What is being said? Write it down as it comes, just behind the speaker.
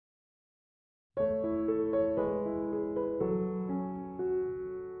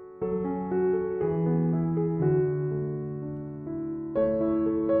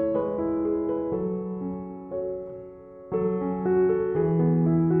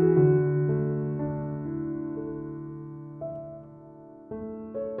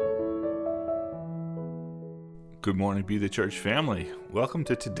Good morning, Be the Church family. Welcome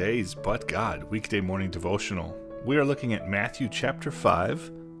to today's But God Weekday Morning Devotional. We are looking at Matthew chapter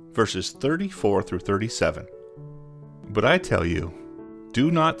 5, verses 34 through 37. But I tell you, do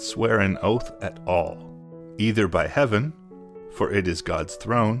not swear an oath at all, either by heaven, for it is God's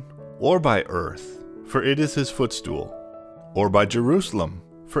throne, or by earth, for it is his footstool, or by Jerusalem,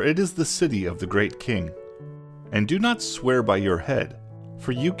 for it is the city of the great king. And do not swear by your head,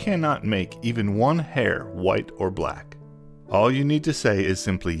 for you cannot make even one hair white or black. All you need to say is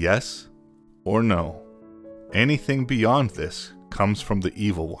simply yes or no. Anything beyond this comes from the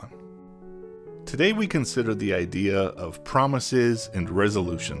evil one. Today we consider the idea of promises and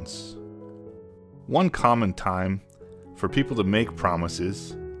resolutions. One common time for people to make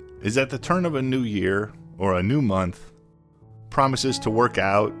promises is at the turn of a new year or a new month. Promises to work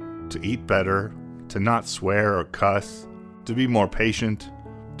out, to eat better, to not swear or cuss, to be more patient,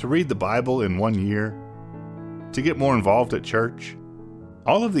 to read the Bible in 1 year, to get more involved at church.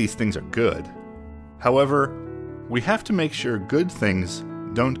 All of these things are good. However, we have to make sure good things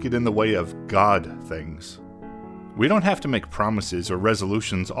don't get in the way of God things. We don't have to make promises or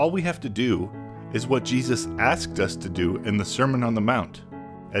resolutions. All we have to do is what Jesus asked us to do in the Sermon on the Mount,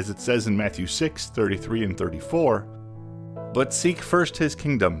 as it says in Matthew 6:33 and 34, "But seek first his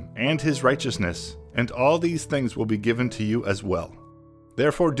kingdom and his righteousness, and all these things will be given to you as well.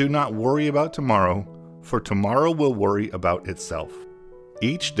 Therefore do not worry about tomorrow, for tomorrow will worry about itself.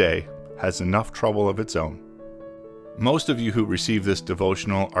 Each day has enough trouble of its own." Most of you who receive this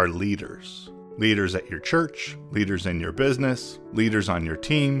devotional are leaders. Leaders at your church, leaders in your business, leaders on your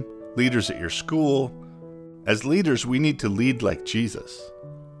team, leaders at your school. As leaders, we need to lead like Jesus.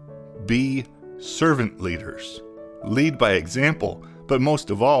 Be servant leaders. Lead by example, but most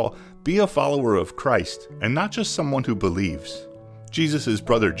of all, be a follower of Christ, and not just someone who believes. Jesus'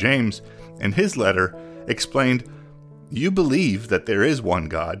 brother James, in his letter, explained, "You believe that there is one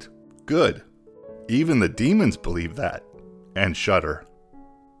God. Good. Even the demons believe that, and shudder."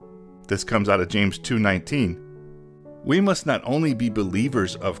 This comes out of James 2:19. We must not only be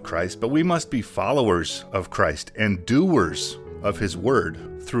believers of Christ, but we must be followers of Christ and doers of his word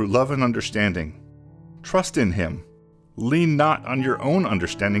through love and understanding. Trust in him. Lean not on your own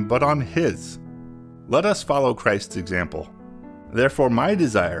understanding, but on his. Let us follow Christ's example. Therefore, my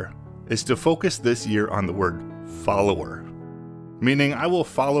desire is to focus this year on the word follower, meaning I will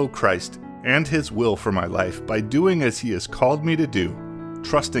follow Christ and his will for my life by doing as he has called me to do,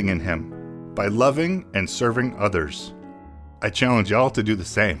 trusting in him, by loving and serving others. I challenge y'all to do the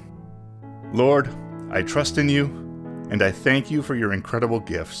same. Lord, I trust in you, and I thank you for your incredible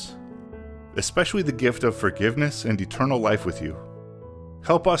gifts, especially the gift of forgiveness and eternal life with you.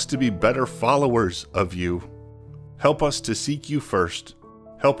 Help us to be better followers of you. Help us to seek you first.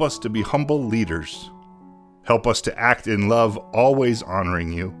 Help us to be humble leaders. Help us to act in love, always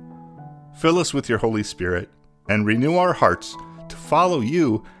honoring you. Fill us with your Holy Spirit and renew our hearts to follow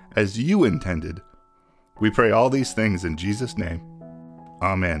you as you intended. We pray all these things in Jesus' name.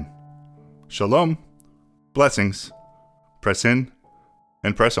 Amen. Shalom. Blessings. Press in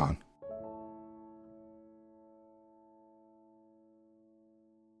and press on.